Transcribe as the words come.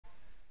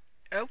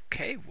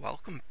Okay,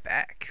 welcome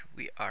back.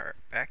 We are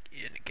back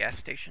in a gas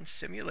station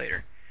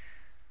simulator.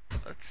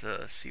 Let's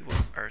see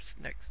what our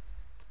next...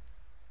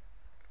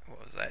 What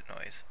was that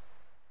noise?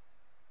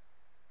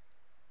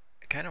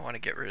 I kind of want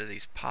to get rid of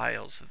these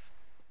piles of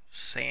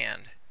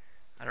sand.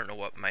 I don't know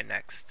what my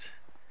next...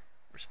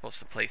 We're supposed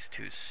to place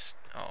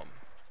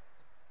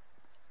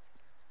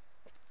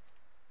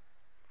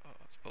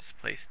supposed to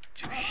place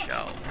 2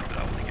 shelves, but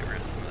I want to get rid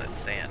of some of that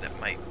sand. It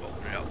might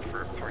open it up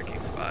for a parking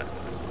spot.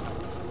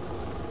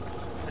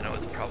 I know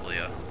it's probably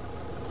a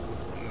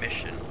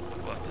mission.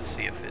 We'll have to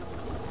see if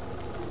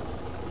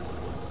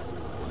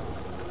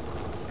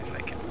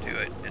I can do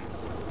it,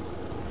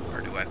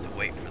 or do I have to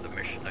wait for the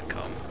mission to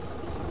come?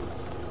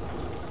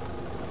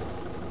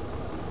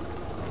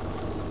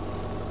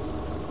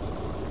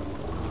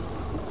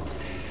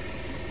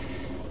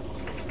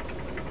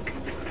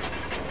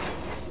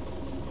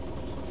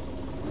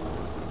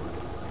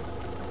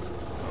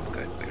 Oh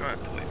good, we don't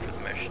have to wait for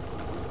the mission.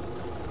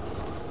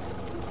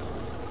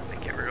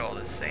 Get rid of all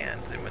this sand,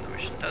 then when the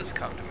mission does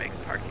come to make a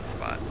parking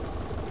spot,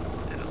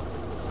 it'll...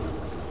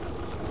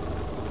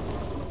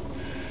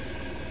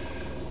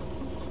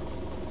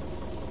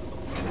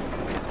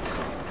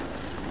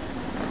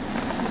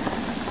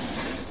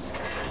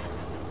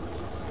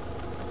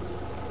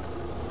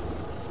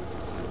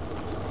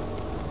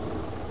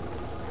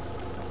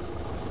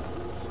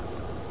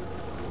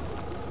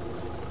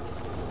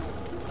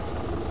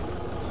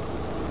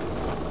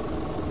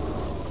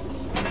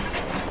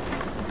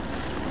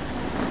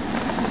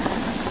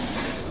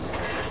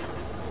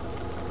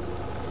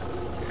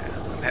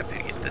 I'm happy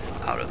to get this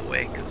out of the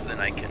way, because then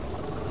I can,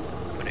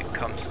 when it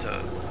comes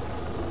to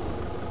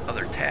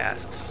other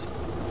tasks,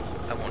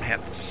 I won't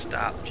have to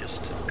stop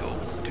just to go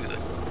do the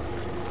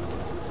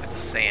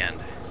sand.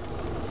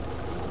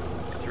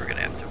 Because we're going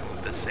to have to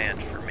move the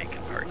sand for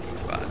making parking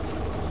spots.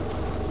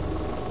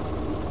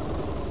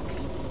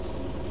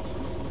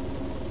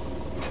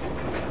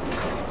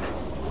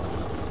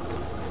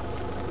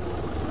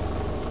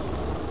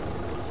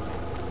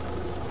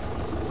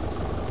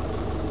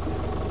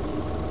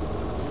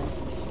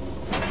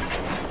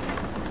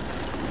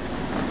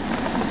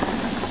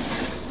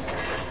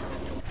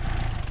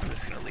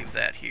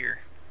 Here.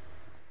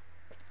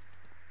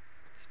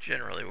 It's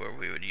generally where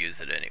we would use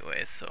it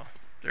anyway, so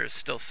there's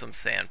still some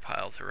sand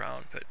piles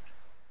around, but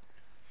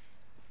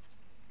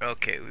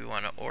okay, we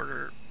want to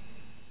order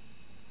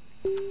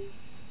let's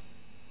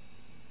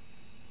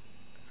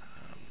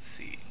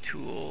see,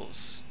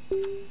 tools,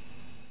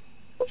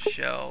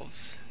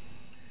 shelves.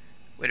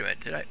 Wait a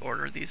minute, did I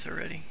order these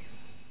already?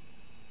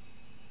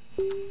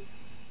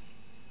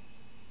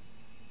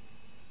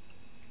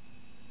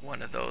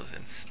 One of those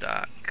in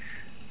stock.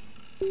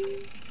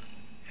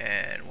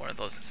 And one of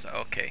those in stock.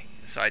 Okay,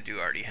 so I do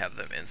already have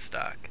them in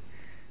stock.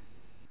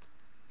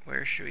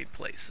 Where should we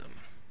place them?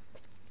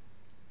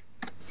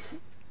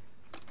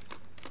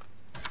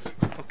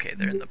 Okay,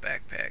 they're in the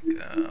backpack.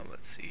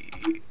 Let's see.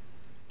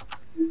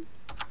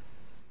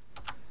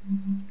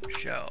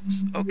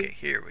 Shelves. Okay,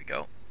 here we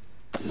go.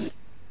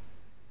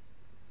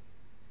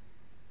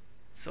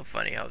 So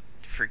funny how I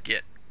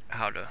forget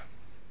how to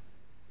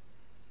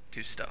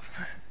do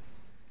stuff.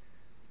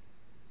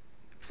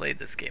 Played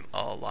this game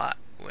a lot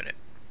when it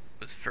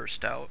was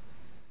first out.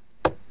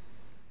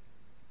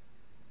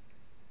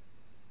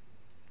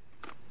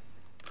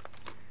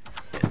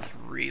 It's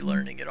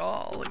relearning it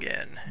all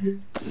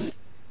again.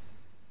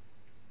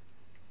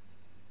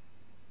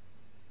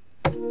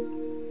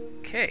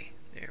 Okay,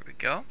 there we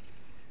go.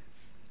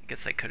 I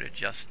guess I could have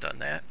just done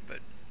that, but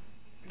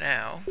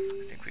now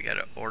I think we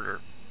gotta order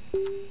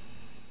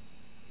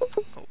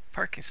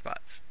parking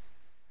spots.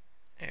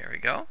 There we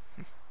go.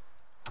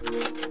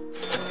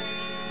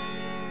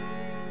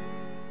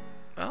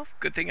 Well,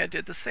 good thing I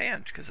did the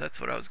sand, because that's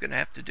what I was going to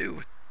have to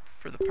do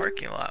for the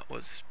parking lot,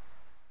 was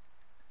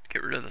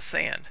get rid of the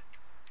sand.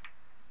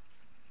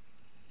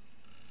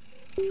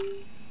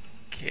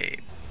 Okay.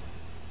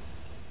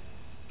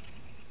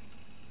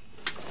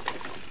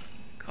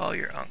 Call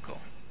your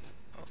uncle.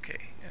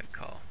 Okay, yeah,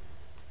 call.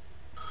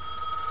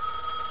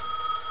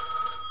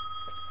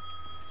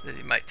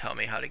 He might tell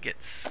me how to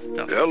get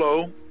stuff.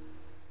 Hello.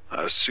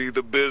 I see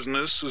the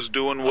business is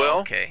doing well.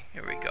 Okay,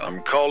 here we go.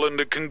 I'm calling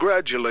to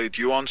congratulate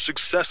you on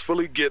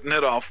successfully getting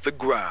it off the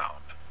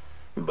ground.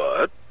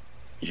 But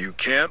you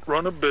can't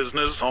run a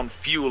business on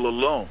fuel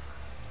alone.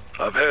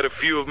 I've had a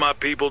few of my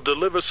people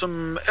deliver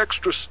some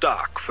extra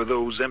stock for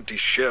those empty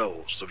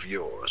shelves of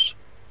yours.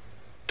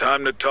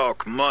 Time to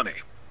talk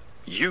money.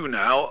 You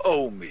now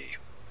owe me.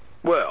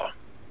 Well,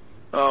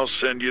 I'll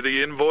send you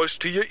the invoice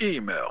to your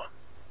email.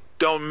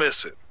 Don't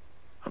miss it.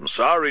 I'm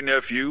sorry,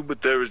 nephew,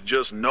 but there is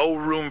just no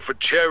room for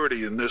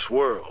charity in this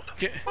world.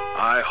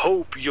 I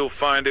hope you'll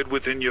find it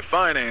within your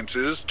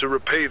finances to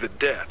repay the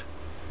debt.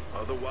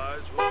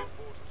 Otherwise, we'll be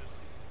forced to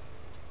see.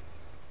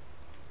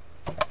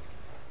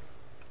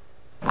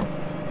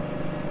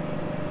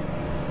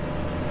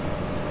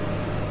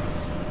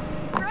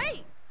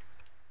 Great!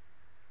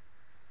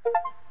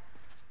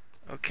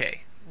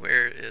 Okay,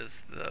 where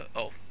is the...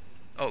 Oh,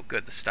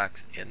 good, the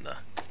stock's in the...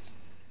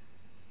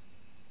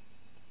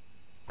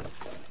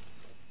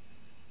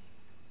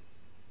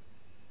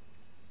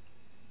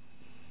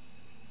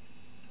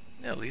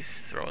 At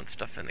least throwing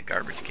stuff in the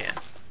garbage can.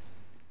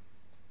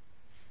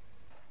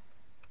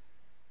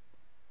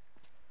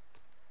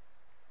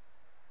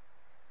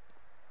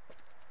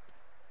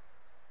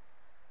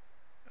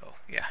 Oh,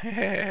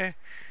 yeah.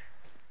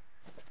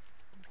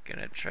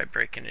 Gonna try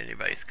breaking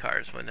anybody's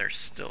cars when they're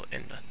still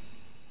in the...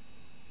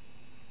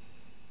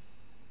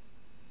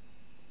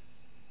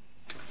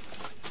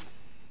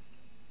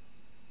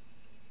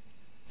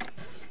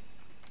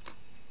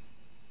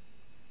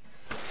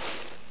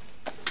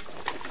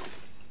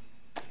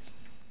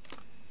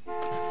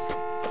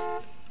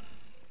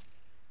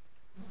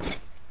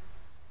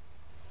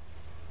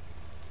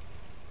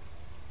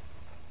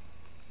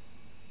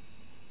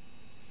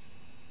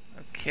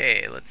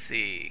 Okay, let's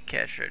see.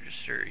 Cash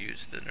register,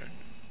 use the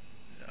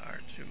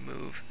R to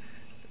move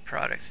the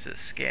products to the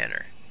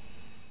scanner.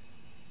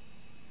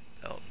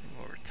 Belt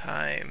over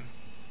time.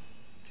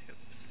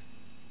 Chips.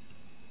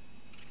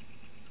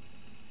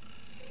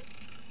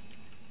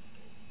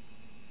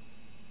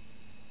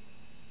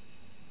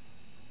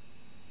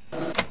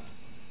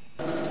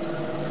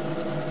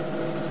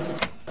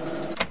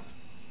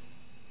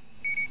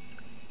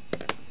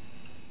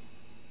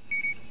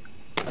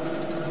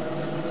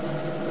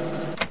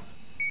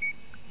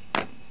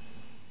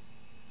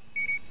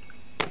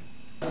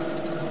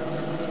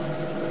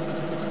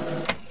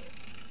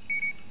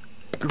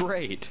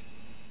 Great.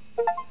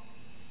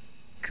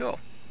 Cool.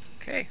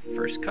 Okay,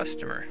 first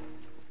customer.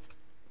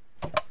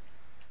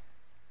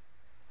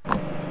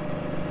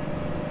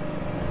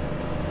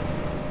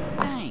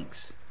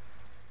 Thanks.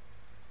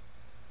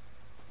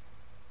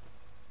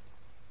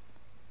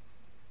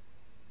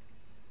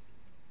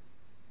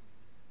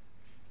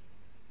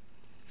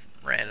 Some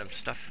random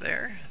stuff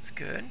there. That's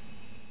good.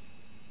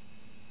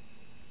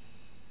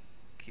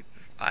 Keep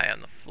an eye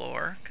on the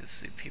floor,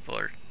 because people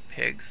are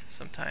pigs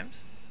sometimes.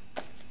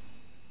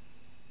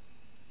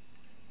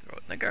 Throw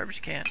it in the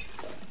garbage can.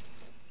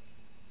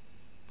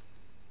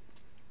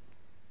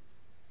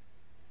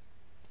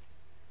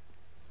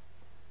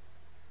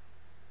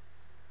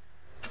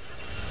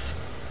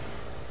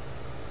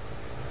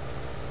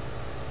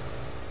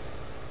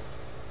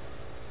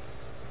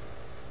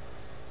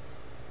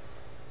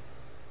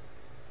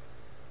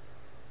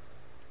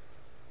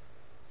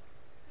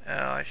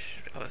 Oh,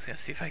 I was gonna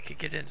see if I could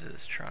get into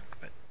this trunk,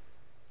 but...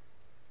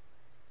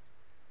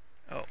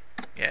 Oh,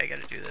 yeah, I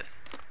gotta do this.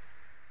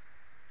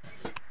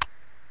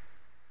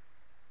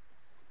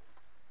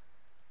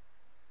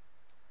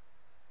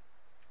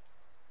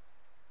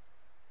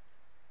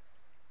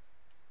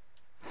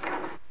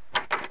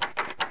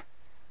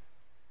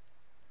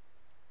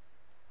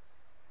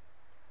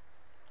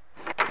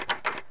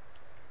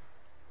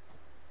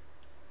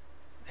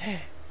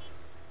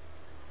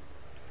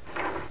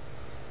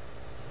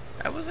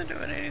 I wasn't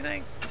doing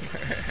anything.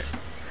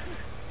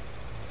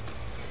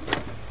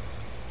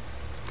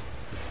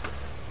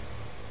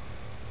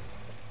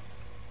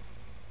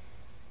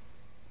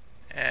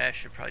 I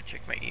should probably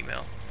check my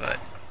email, but...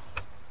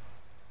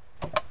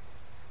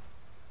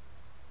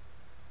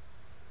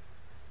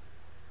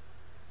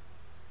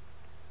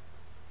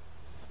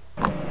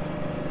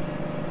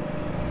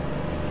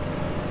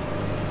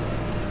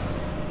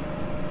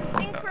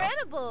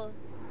 Incredible!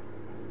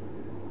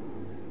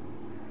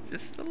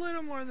 Just a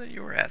little more than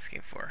you were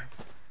asking for.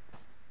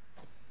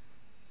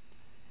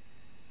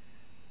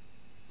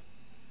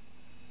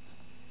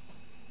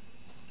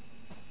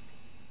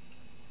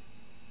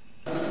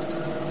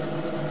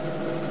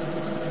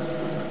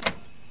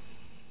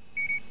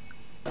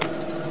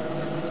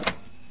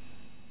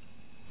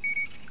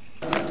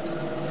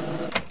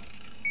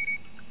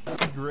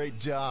 Great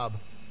job.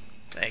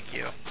 Thank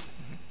you.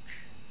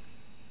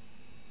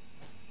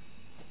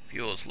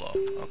 Fuel's low.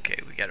 Okay,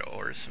 we gotta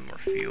order some more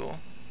fuel.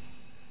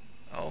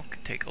 Oh,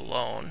 could take a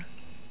loan.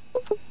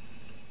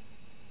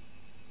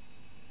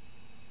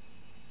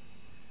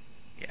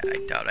 Yeah,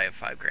 I doubt I have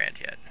 $5 grand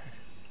yet.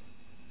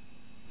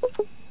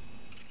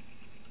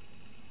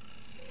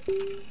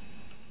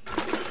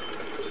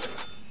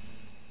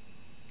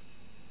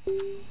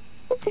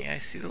 Yeah, I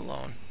see the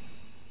loan.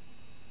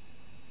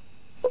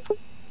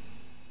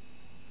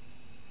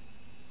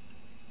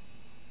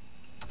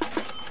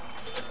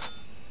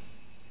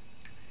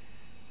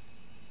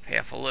 Pay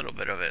off a little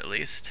bit of it at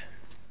least.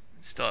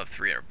 Still have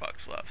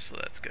 $300 left, so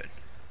that's good.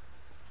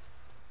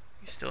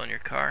 You still in your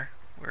car?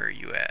 Where are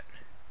you at?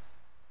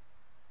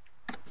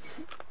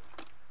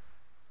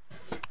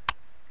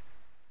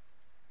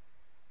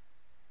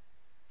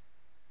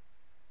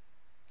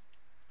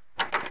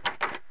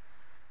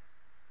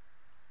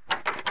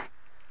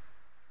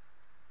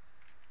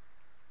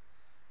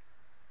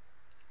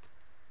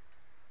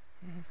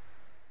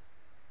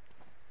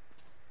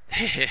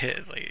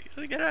 It's like,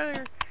 get out of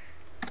here.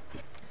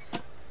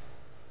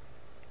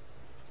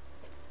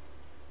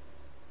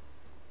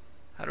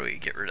 How do we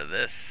get rid of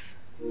this?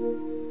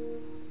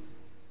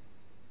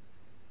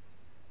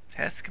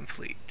 Task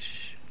complete.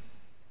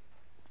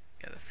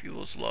 Yeah, the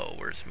fuel's low.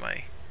 Where's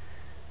my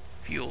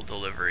fuel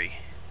delivery?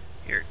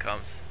 Here it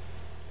comes.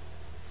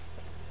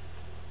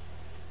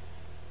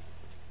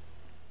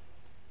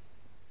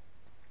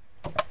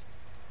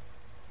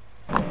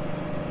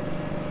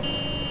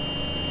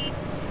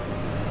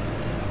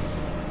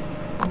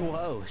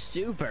 Whoa,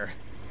 super.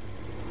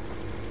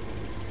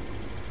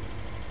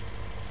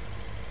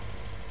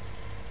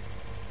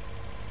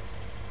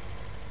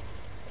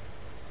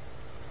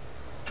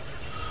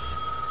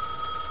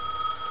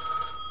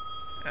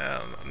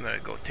 I'm gonna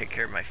go take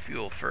care of my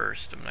fuel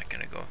first. I'm not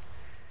gonna go.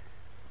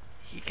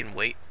 He can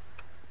wait.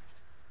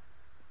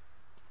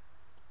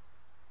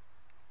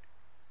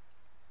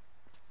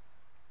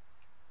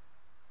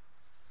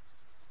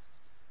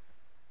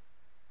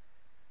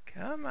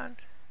 Come on.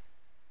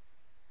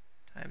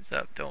 Time's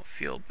up. Don't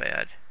feel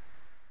bad.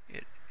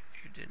 You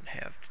didn't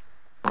have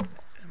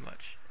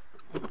much.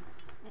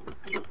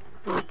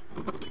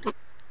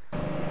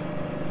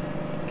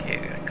 Okay,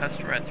 we got a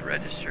customer at the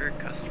register.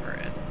 Customer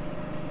in.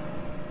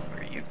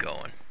 Where are you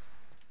going?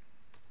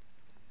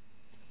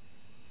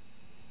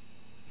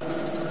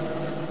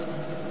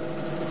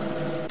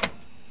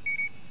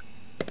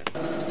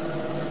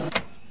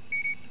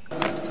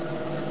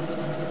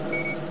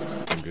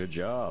 Good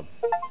job.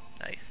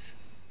 Nice.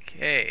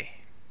 Okay.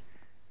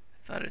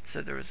 I thought it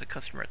said there was a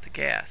customer at the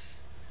gas.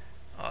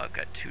 Oh, I've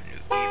got 2 new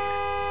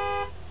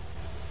emails.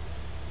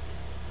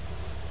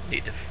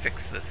 Need to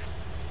fix this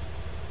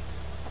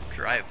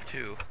drive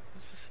too.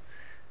 This is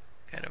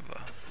kind of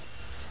a...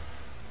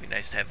 Be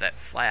nice to have that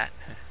flat.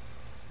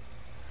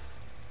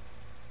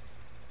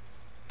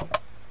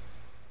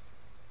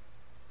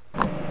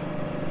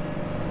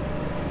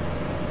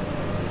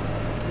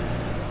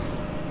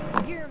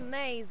 You're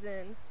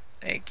amazing.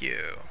 Thank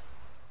you.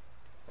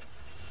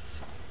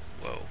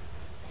 Whoa.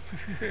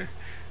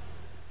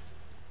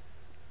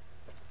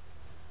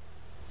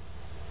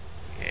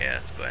 Yeah,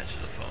 let's go answer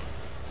the phone.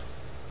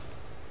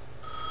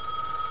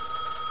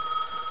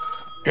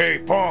 Hey,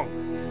 punk!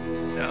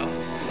 No.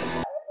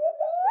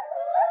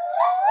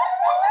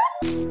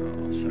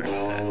 Oh, sorry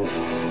about that.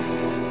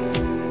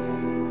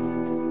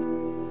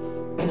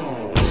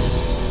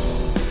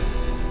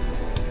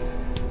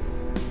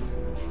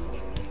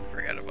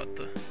 Forgot about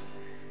the...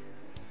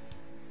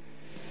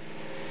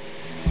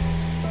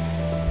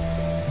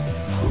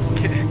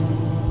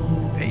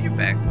 Pay you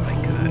back what I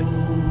could.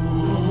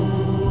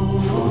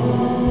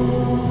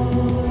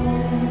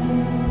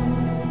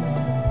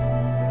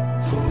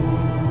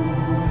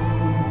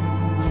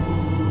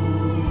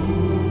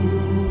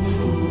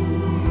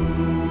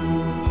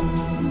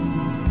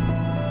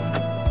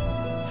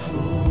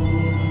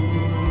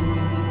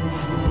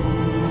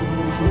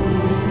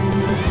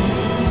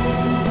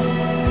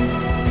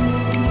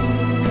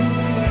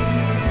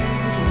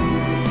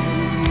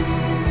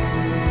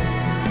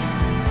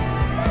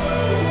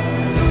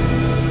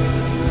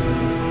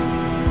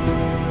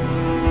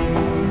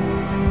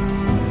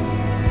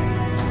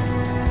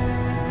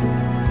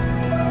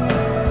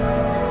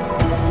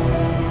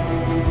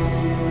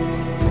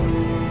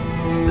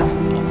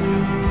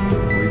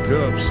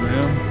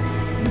 Sam.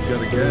 You've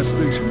got a gas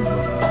station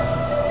running.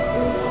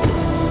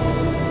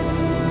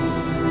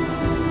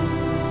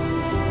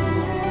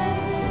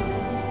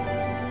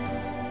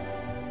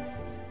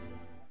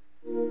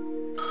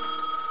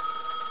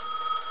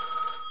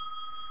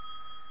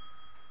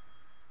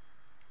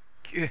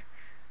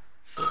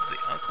 So is the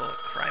uncle a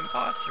crime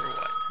boss or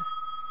what?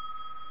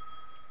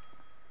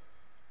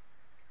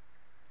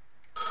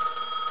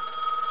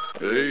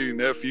 Hey,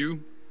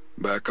 nephew.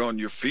 Back on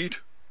your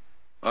feet?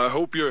 I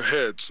hope your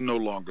head's no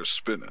longer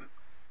spinning.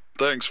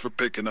 Thanks for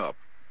picking up.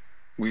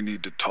 We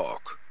need to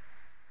talk.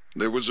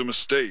 There was a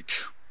mistake,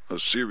 a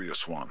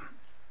serious one.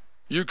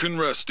 You can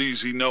rest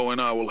easy knowing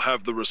I will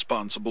have the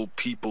responsible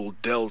people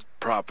dealt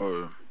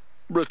proper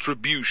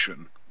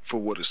retribution for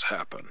what has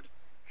happened.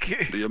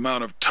 The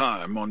amount of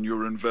time on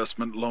your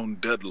investment loan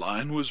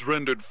deadline was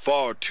rendered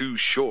far too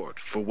short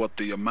for what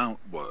the amount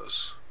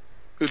was.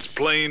 It's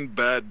plain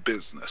bad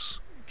business.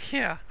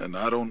 Yeah. And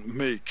I don't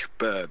make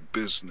bad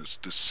business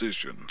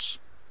decisions.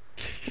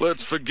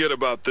 Let's forget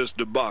about this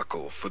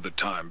debacle for the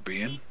time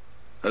being.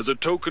 As a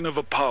token of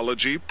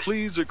apology,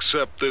 please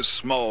accept this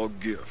small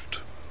gift.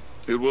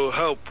 It will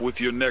help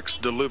with your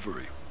next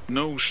delivery.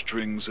 No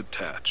strings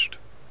attached.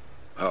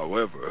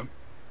 However,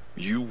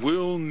 you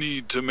will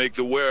need to make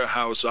the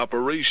warehouse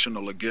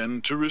operational again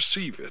to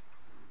receive it.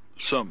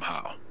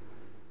 Somehow.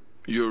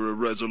 You're a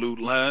resolute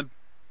lad.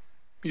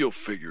 You'll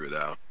figure it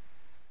out.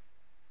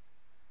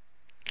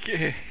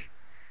 Okay.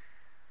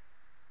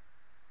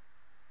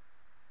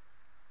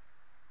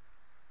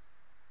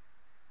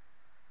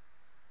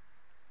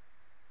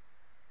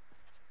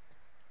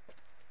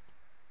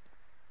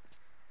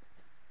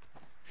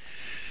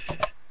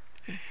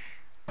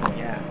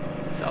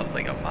 Yeah, sounds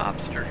like a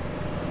mobster.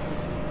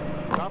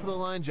 Top of the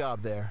line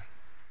job there.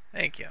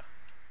 Thank you.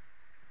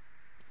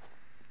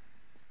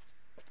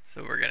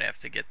 So we're gonna have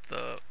to get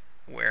the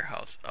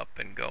warehouse up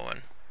and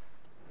going.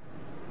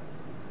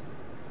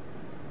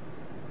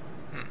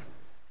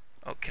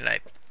 Oh, can I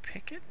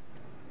pick it?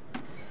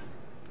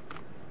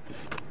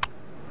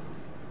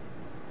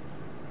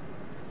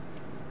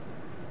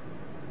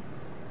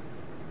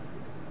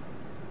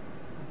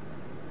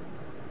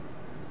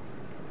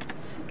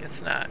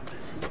 Guess not.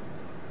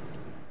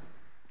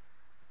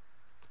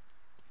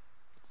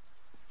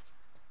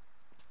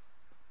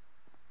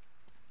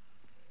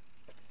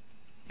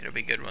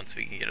 be good once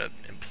we can get an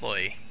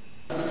employee.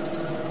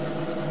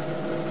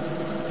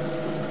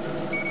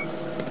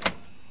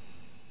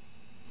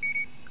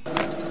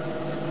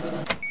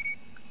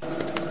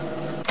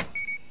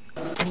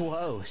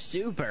 Whoa,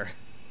 super.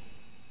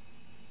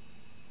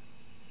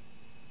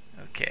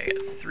 Okay, I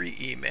got 3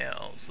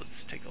 emails.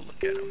 Let's take a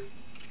look at them.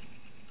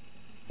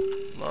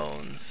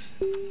 Loans.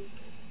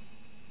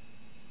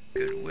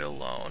 Goodwill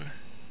loan.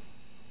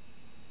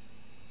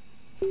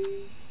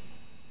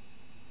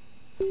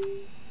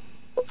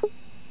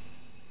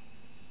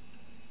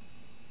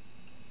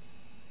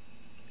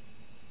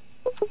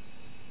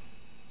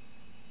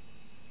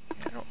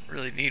 I don't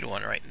really need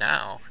one right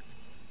now.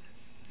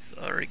 It's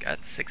already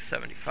got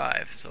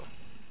 675, so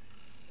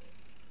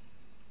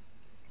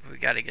we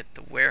got to get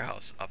the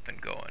warehouse up and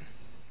going.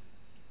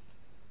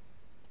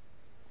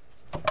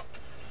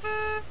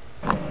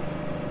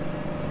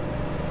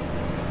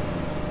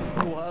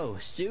 Whoa,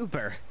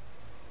 super.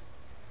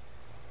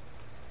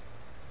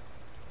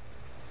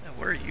 Now,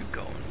 where are you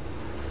going?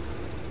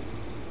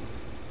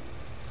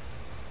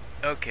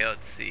 Okay,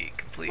 let's see.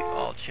 Complete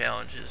all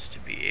challenges to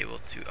be able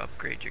to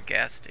upgrade your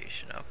gas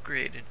station.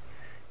 Upgraded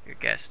your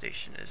gas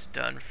station is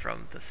done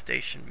from the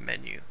station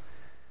menu.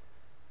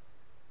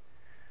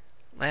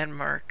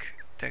 Landmark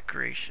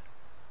decoration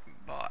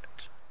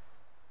bought.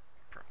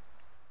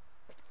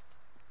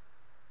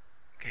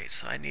 Okay,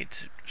 so I need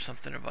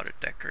something about a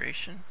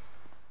decoration.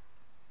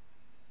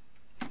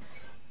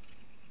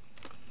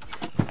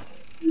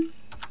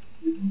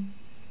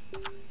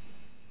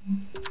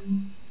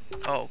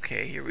 Oh,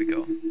 okay, here we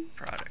go.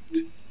 Product.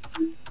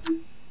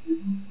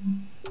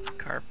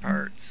 Car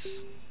parts.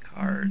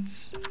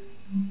 Cards.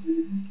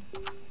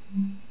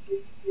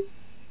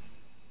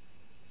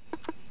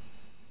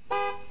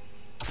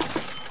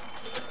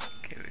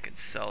 Okay, we can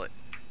sell it.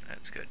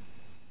 That's good.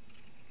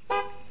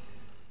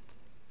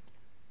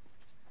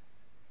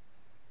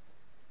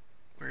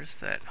 Where's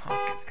that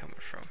honking coming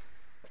from?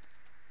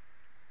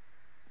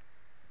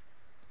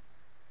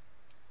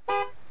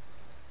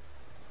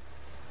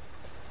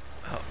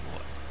 Oh,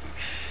 what?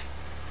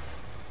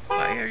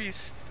 Why are you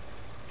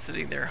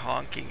sitting there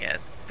honking at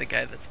the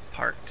guy that's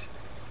parked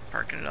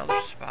in another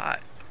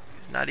spot?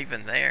 He's not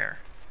even there.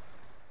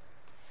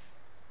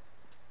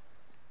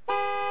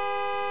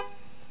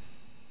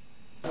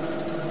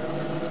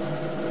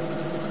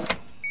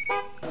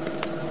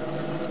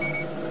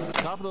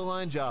 Top of the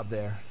line job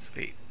there.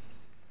 Sweet.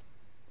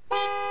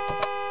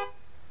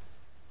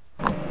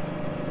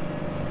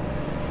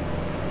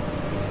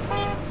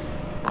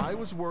 I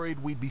was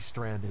worried we'd be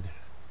stranded.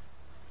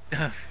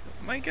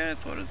 My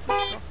goodness, what is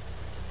this?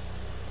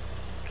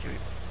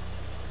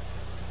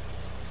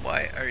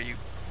 Why are you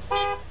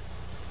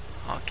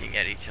honking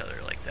at each other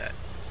like that?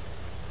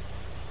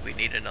 We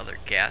need another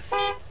gas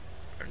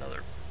or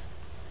another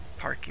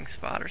parking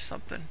spot or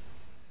something.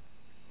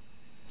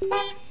 Okay,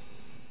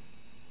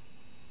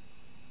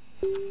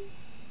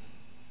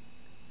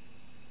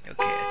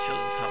 it shows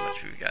us how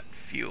much we've got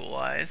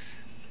fuel-wise.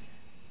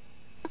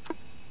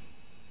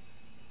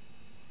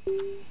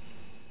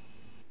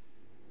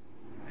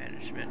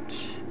 Management.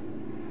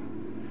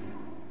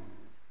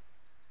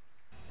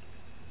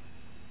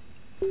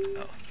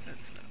 Oh,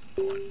 that's not.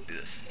 I want to do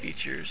this.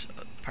 Features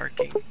of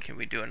parking. Can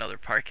we do another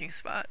parking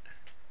spot?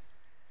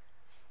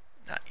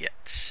 Not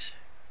yet.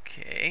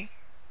 Okay.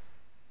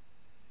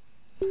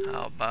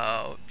 How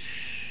about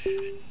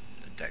the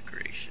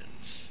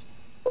decorations?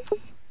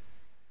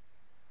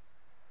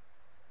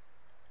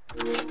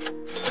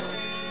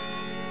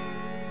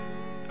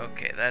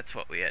 Okay, that's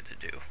what we had to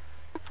do.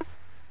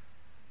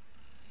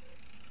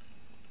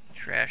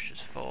 Trash is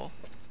full.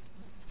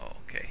 Oh,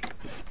 okay.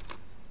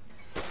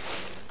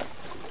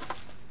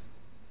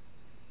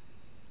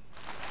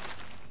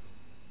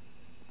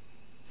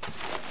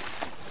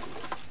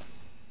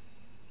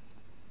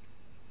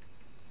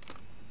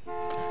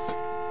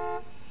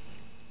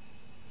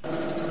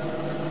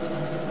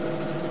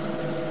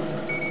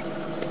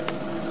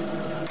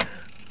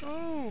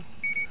 Oh.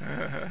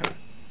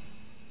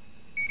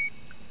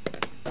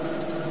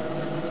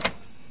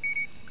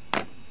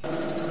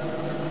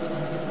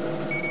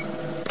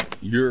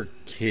 You're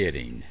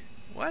kidding.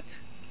 What?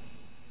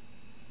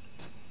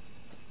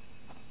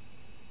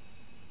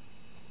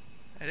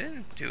 I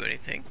didn't do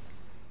anything.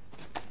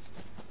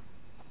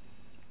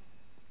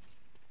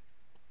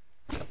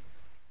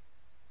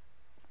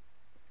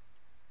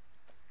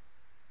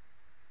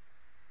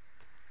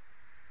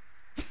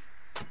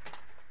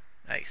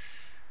 Nice.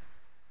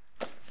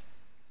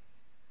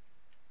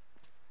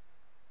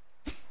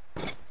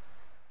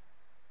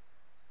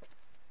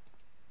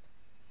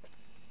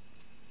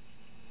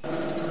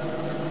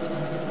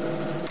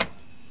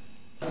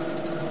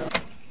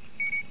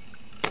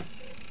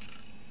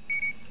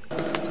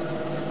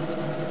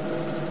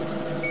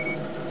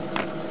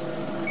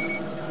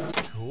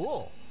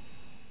 Cool.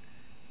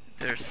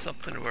 There's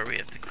something where we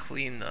have to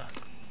clean the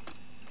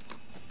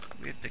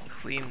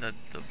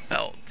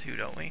belt too,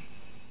 don't we?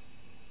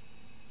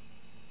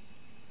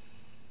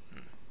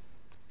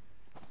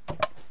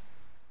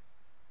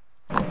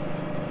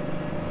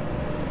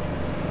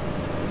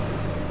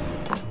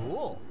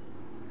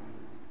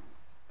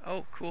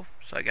 cool.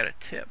 So I got a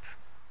tip.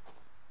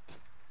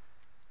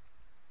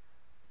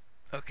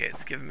 Okay,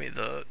 it's giving me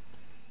the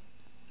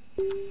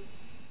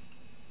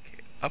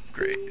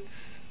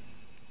upgrades.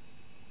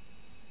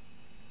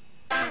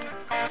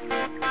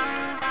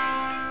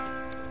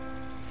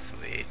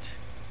 Sweet.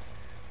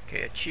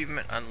 Okay,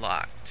 achievement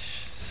unlocked.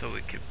 So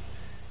we could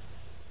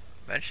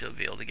eventually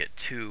be able to get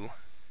 2.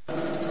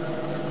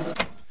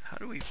 How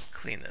do we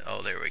clean it?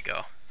 Oh, there we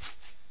go.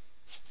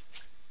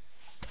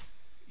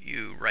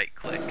 You right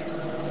click.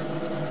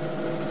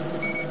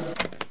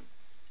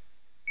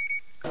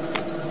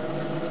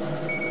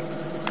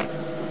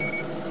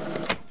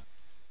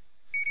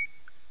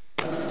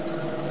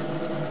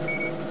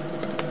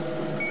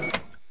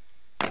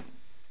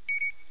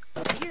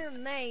 You're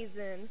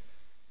amazing.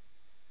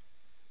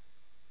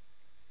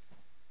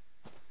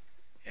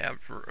 Yeah, I'm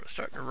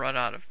starting to run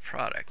out of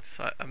product,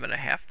 so I'm gonna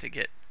have to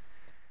get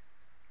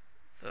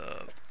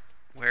the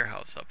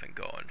warehouse up and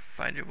going.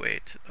 Find a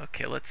way to.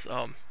 Okay, let's see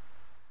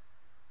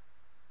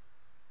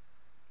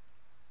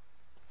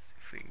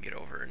if we can get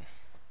over and do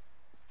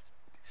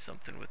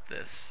something with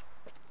this.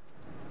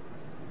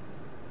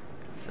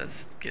 It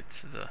says get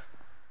to the.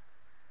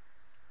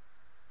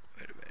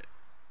 Wait a minute.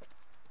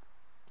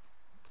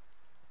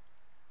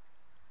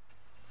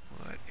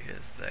 What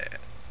is that?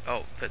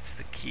 Oh, that's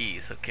the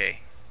keys. Okay.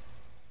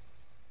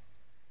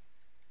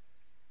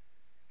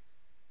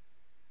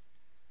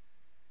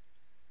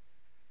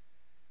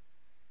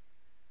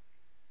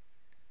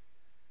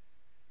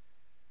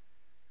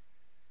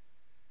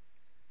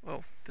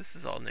 Whoa, this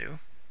is all new.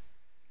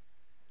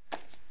 I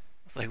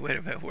was like, wait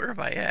a minute, where am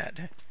I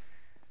at?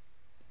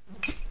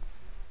 It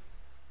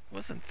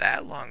wasn't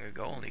that long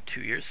ago, only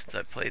 2 years since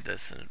I played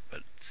this,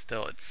 but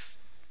still it's...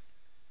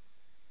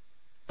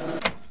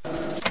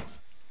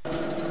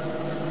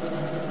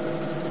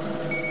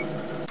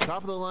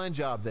 Top of the line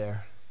job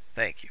there.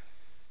 Thank you.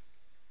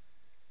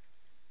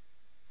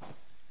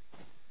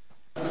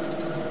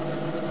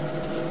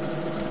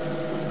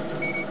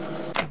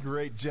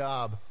 Great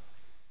job.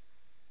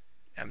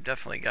 I'm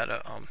definitely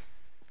gotta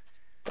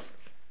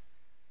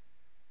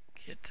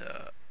get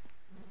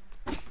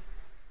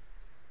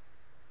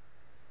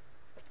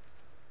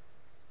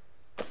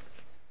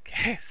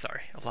okay,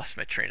 sorry, I lost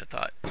my train of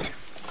thought.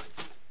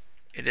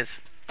 It is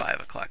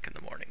 5 o'clock in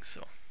the morning,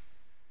 so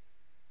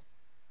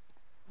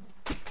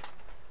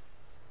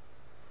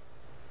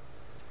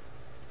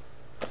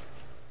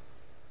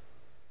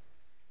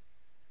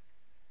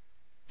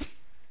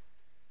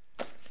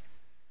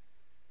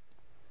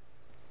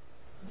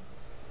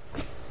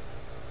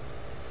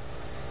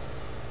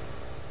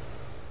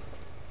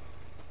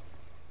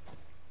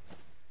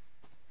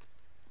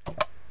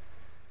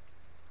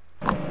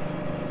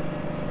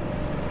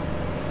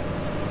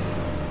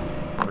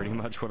Pretty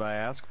much what I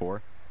asked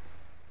for.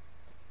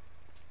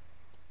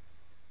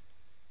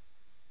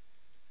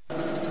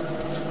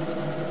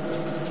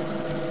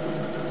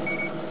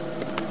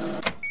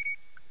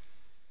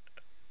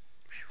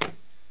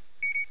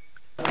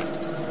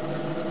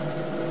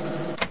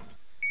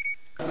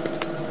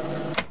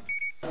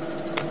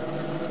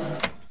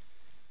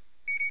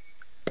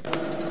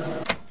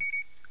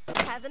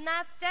 Have a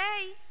nice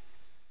day.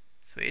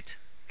 sweet.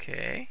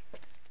 Okay.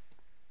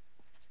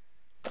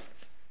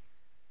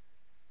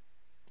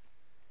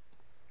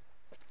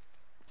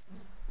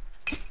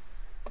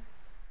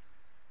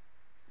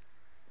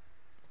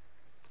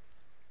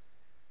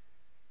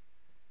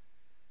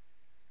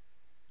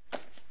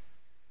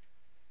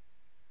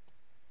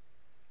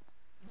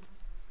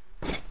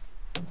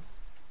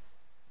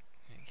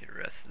 Get the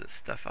rest of this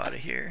stuff out of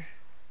here.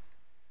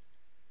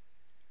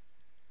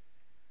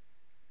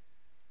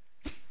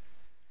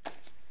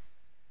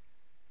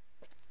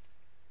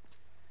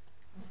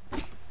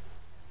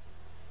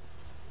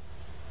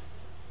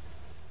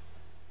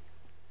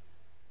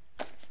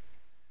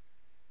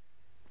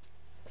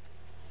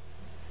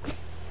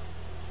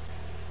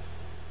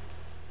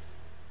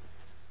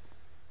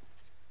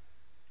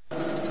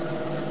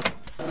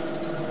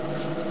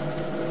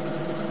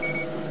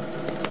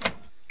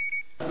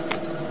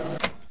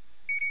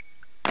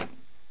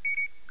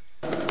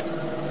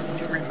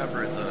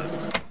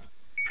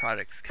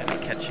 Products kind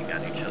of catching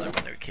on each other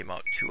when there came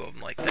out 2 of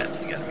them like that,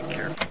 so you gotta be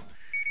careful.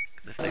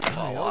 Because if they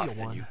fall off,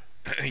 then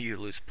you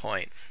lose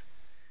points.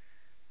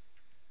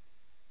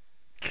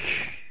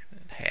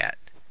 Hat.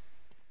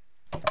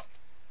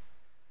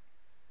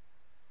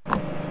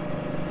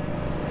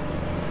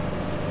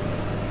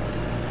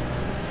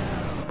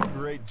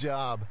 Great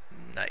job.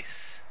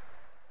 Nice.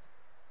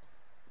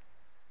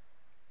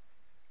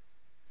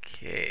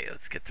 Okay,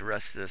 let's get the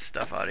rest of this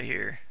stuff out of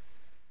here.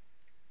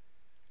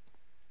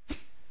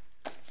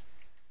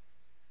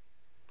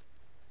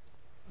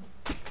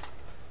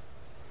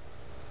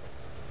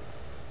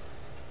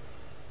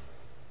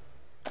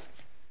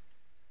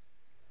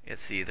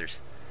 Let's see, there's...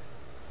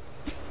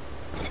 Okay,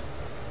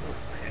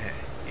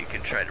 you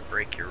can try to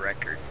break your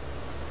record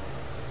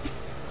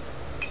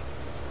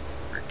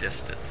for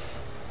distance.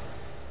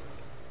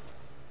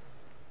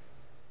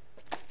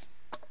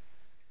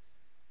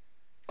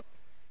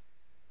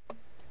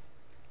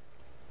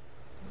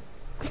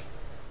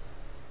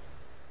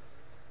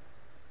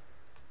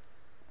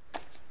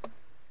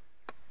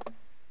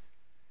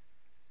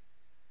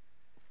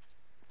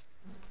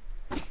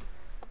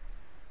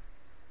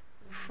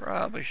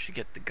 Probably should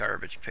get the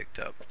garbage picked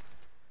up.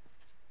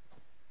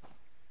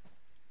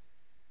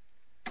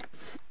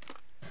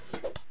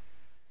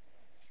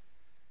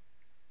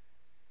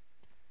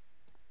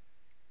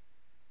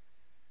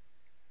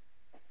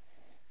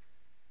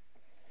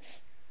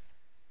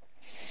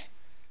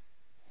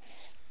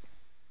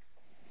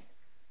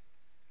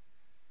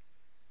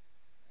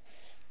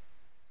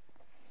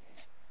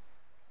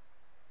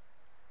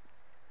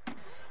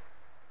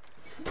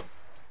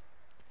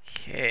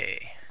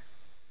 Okay.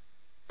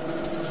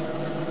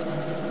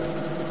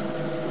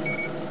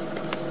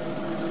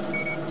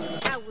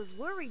 I was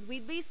worried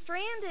we'd be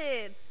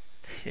stranded.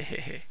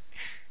 I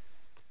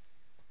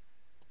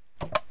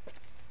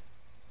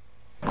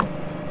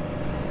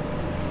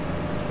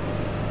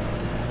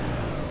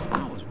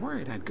was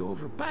worried I'd go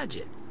over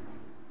budget.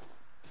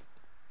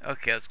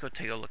 Okay, let's go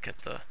take a look at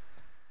the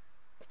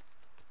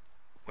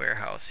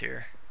warehouse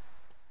here.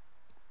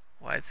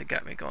 Why has it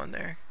got me going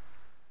there?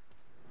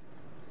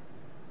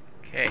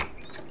 Okay.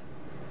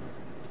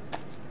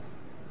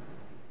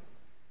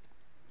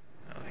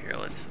 Oh, here,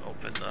 let's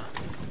open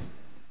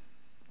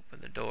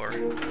the door.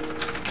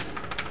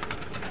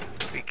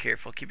 Be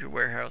careful, keep your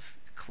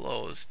warehouse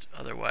closed,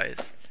 otherwise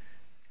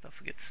stuff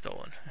will get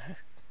stolen.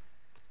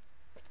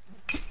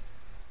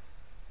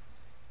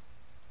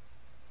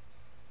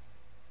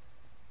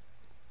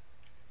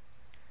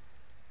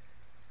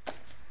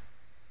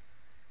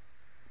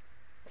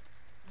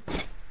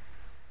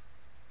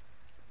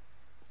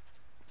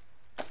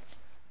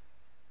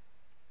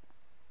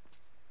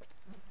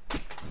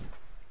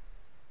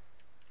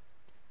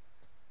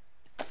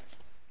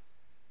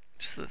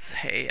 This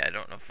hay, I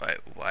don't know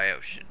why I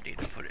should need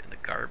to put it in the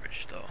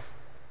garbage though.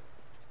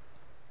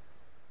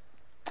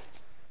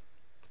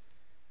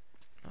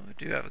 Oh, we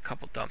do have a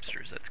couple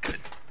dumpsters, that's good.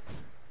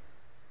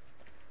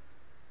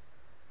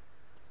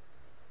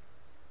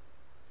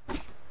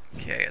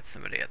 Okay, I got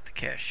somebody at the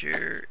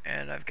cashier,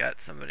 and I've got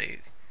somebody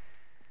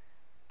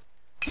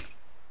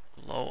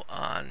low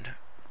on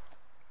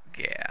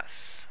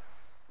gas.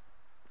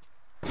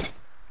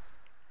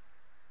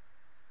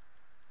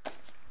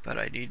 But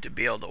I need to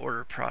be able to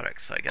order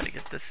products, so I gotta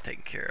get this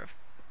taken care of.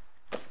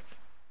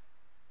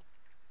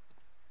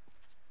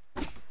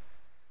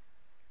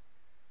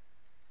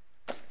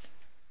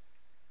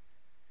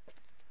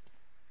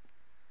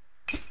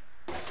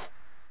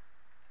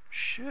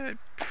 Should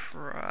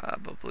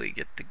probably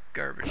get the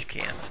garbage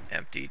cans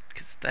emptied,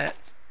 because that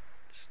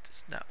just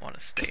does not want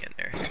to stay in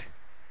there.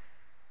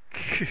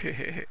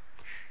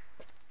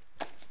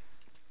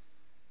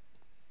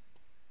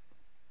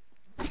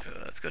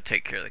 Let's go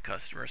take care of the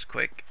customers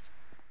quick.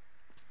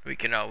 We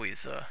can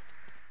always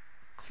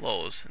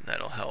close, and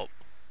that'll help.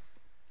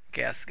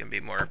 Gas can be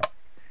more,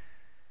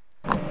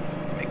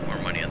 make more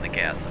money on the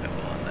gas than I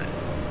will on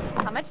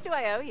that. How much do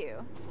I owe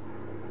you?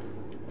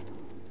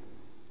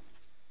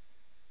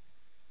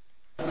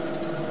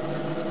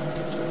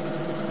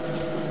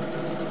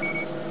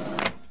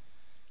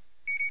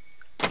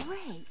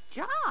 Great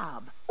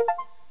job.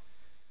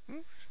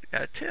 Oops,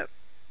 got a tip.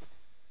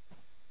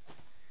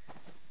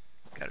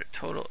 Got a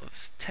total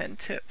of 10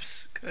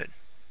 tips. Good.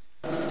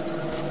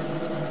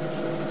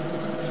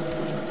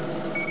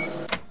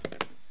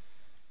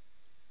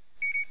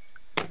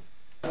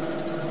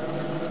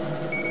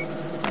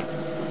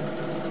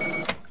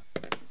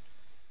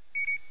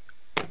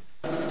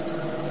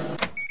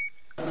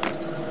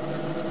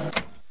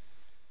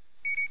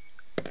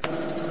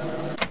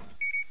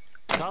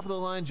 Top of the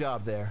line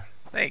job there.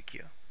 Thank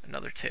you.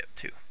 Another tip,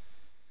 too.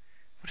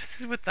 What is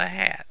this with the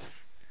hats?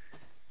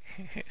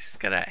 She's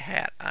got a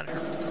hat on her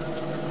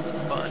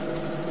bun.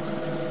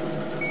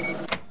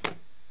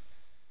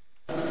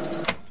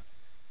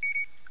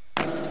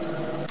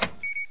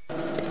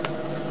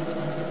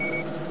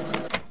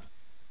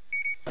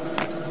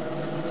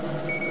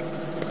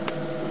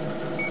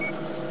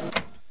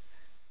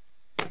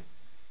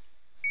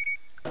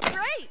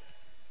 Great!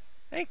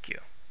 Thank you.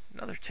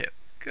 Another tip.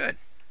 Good.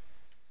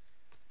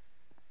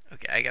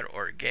 Okay, I gotta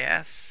order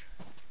gas.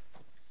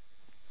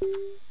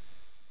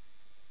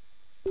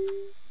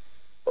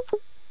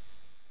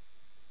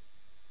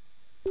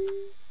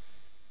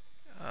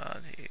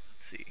 Let's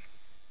see.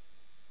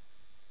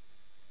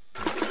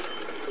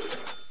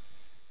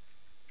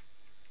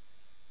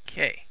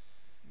 Okay,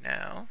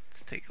 now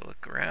let's take a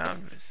look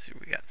around. Let's see,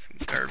 we got some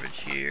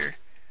garbage here.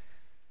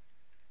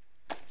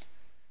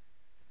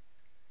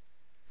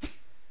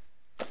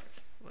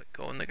 Let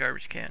go in the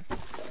garbage can.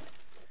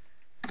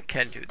 We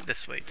can do it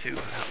this way too.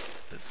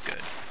 This is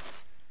good.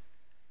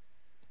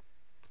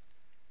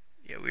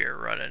 Yeah, we are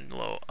running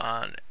low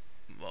on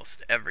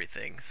most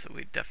everything, so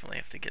we definitely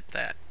have to get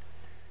that.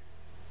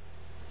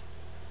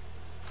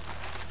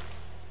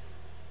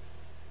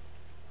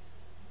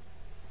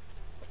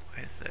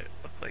 Why does that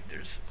look like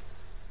there's...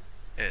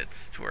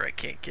 It's to where I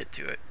can't get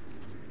to it.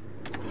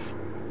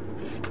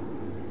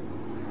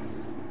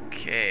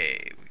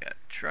 Okay, we got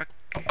a truck.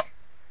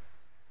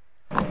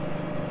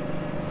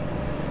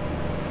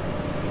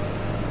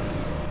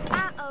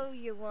 I owe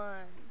you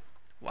one.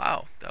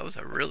 Wow, that was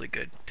a really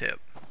good tip.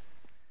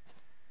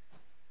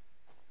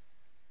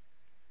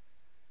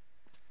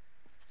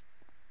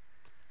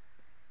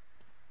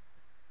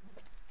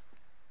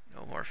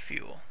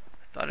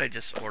 Thought I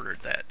just ordered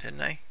that,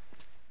 didn't I?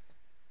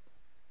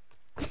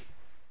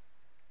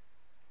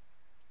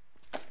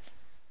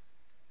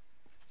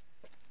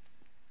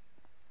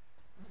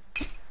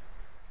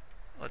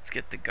 Let's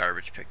get the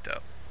garbage picked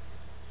up.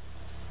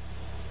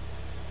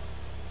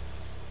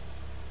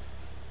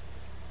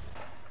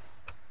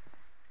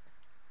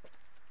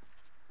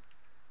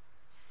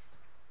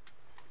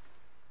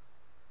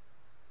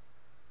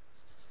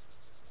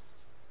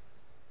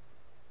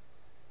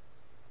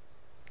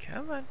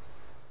 Come on.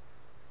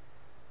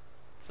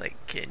 It's like,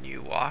 can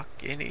you walk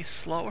any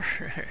slower?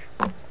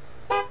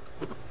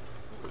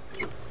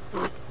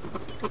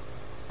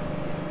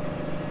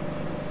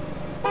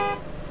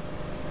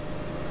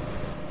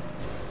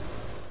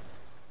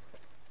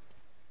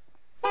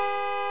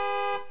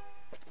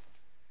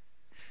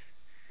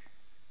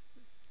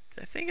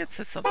 I think it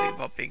said something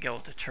about being able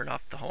to turn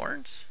off the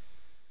horns.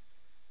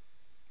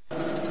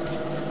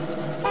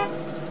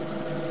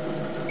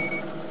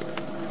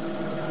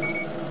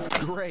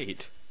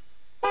 Great.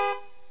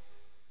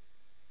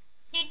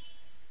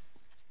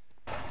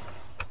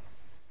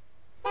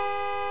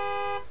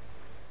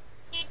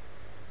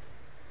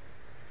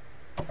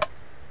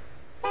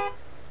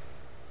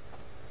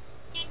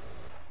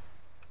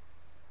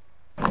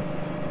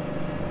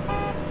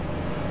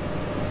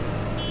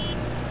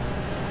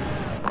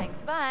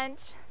 Thanks a bunch.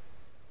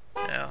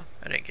 No,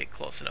 I didn't get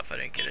close enough. I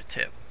didn't get a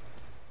tip.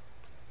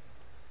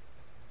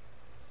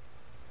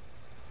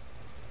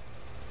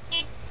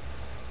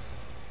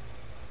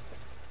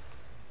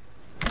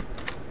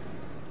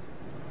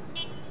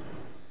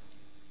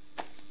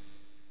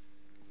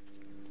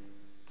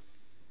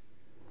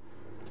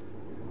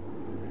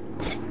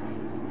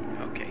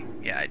 Okay,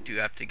 yeah, I do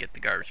have to get the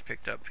garbage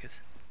picked up because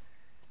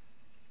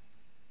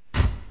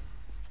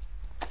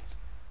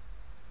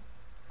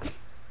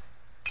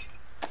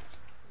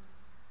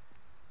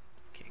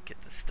can't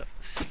get this stuff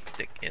to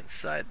stick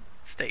inside,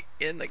 stay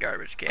in the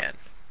garbage can.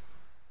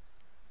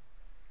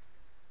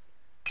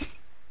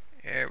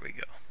 There we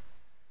go.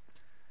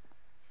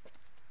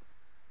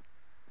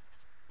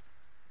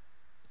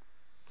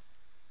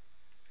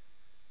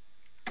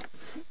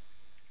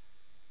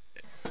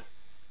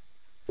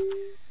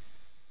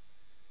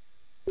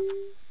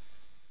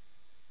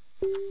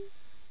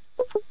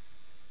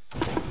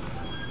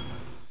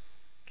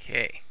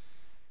 Okay.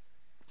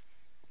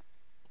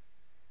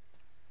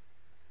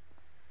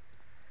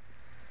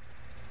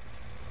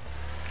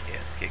 Okay,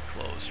 let's get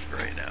closed for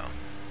right now.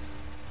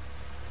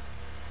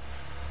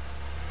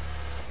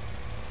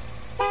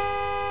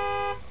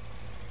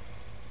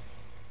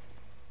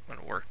 I'm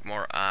gonna work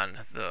more on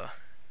the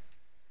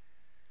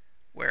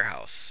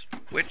warehouse,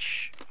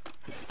 which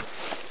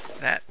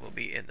that will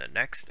be in the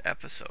next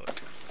episode.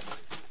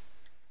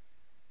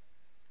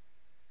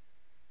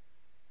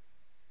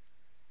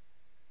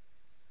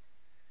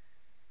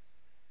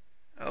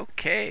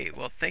 Okay,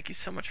 well, thank you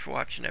so much for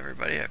watching,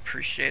 everybody. I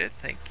appreciate it.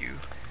 Thank you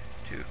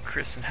to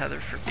Chris and Heather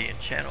for being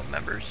channel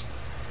members.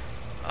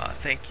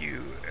 Thank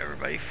you,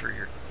 everybody, for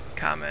your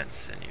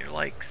comments and your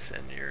likes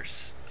and your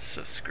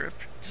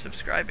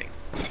subscribing.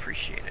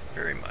 Appreciate it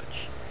very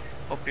much.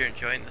 Hope you're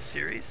enjoying the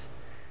series.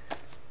 I'm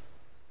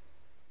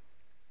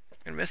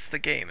gonna miss the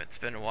game. It's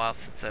been a while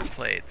since I've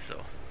played,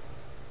 so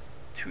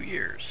 2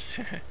 years.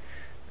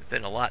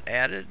 Been a lot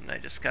added, and I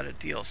just got a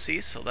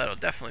DLC, so that'll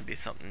definitely be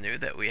something new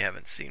that we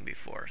haven't seen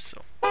before.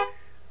 So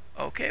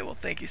okay, well,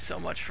 thank you so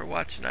much for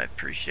watching. I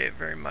appreciate it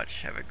very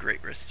much. Have a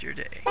great rest of your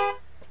day.